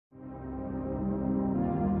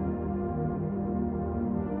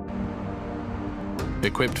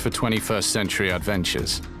Equipped for 21st century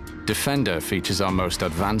adventures, Defender features our most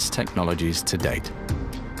advanced technologies to date,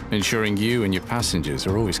 ensuring you and your passengers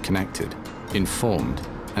are always connected, informed,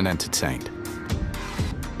 and entertained.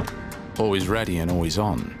 Always ready and always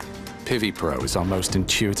on, Pivi Pro is our most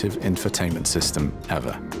intuitive infotainment system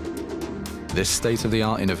ever. This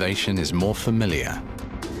state-of-the-art innovation is more familiar,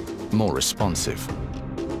 more responsive,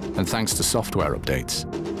 and thanks to software updates,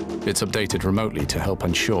 it's updated remotely to help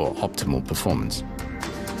ensure optimal performance.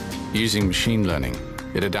 Using machine learning,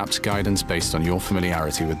 it adapts guidance based on your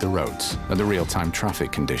familiarity with the roads and the real-time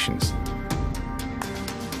traffic conditions.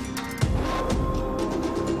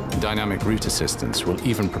 Dynamic route assistance will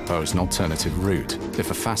even propose an alternative route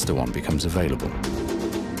if a faster one becomes available.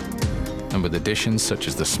 And with additions such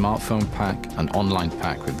as the smartphone pack and online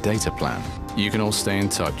pack with data plan, you can all stay in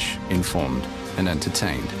touch, informed, and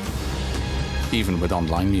entertained, even with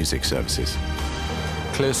online music services.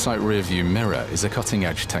 ClearSight Rearview Mirror is a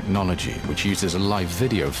cutting-edge technology which uses a live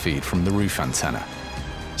video feed from the roof antenna.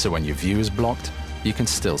 So when your view is blocked, you can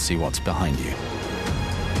still see what's behind you.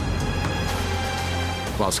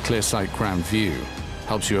 Whilst ClearSight Ground View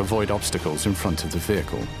helps you avoid obstacles in front of the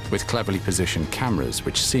vehicle with cleverly positioned cameras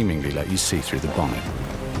which seemingly let you see through the bonnet.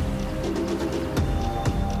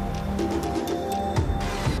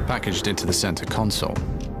 Packaged into the center console,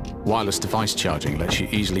 wireless device charging lets you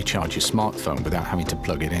easily charge your smartphone without having to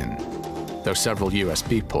plug it in, though several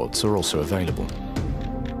USB ports are also available.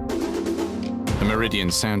 A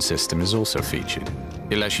Meridian sound system is also featured.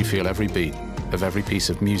 It lets you feel every beat of every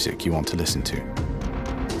piece of music you want to listen to.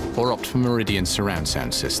 Or opt for Meridian surround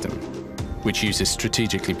sound system, which uses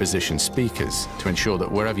strategically positioned speakers to ensure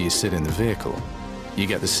that wherever you sit in the vehicle, you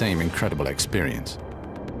get the same incredible experience.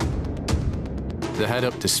 The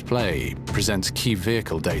head-up display presents key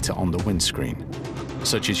vehicle data on the windscreen,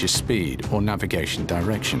 such as your speed or navigation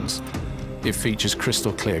directions. It features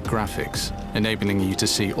crystal clear graphics, enabling you to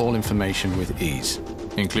see all information with ease,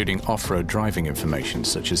 including off-road driving information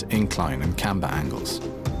such as incline and camber angles.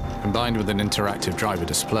 Combined with an interactive driver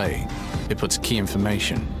display, it puts key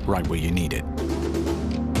information right where you need it.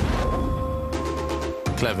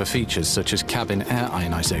 Clever features such as cabin air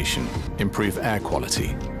ionization improve air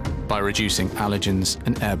quality by reducing allergens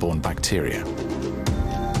and airborne bacteria.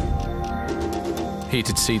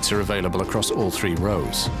 Heated seats are available across all 3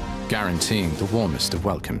 rows, guaranteeing the warmest of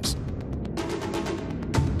welcomes.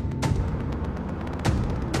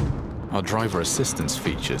 Our driver assistance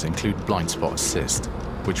features include blind spot assist,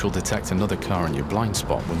 which will detect another car in your blind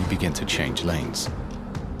spot when you begin to change lanes.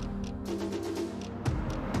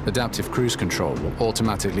 Adaptive cruise control will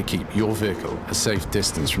automatically keep your vehicle a safe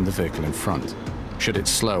distance from the vehicle in front, should it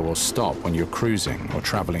slow or stop when you're cruising or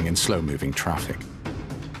traveling in slow-moving traffic.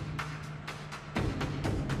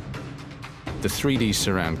 The 3D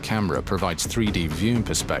surround camera provides 3D viewing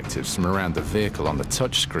perspectives from around the vehicle on the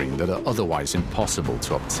touchscreen that are otherwise impossible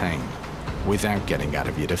to obtain without getting out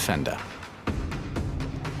of your Defender.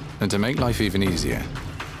 And to make life even easier,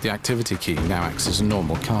 the activity key now acts as a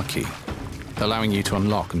normal car key, allowing you to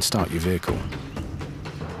unlock and start your vehicle.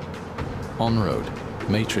 On-road,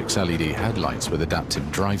 matrix LED headlights with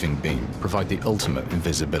adaptive driving beam provide the ultimate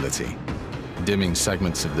invisibility, dimming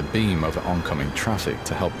segments of the beam over oncoming traffic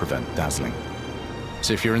to help prevent dazzling.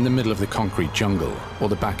 So if you're in the middle of the concrete jungle or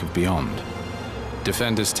the back of beyond,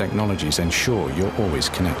 Defender's technologies ensure you're always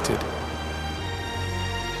connected.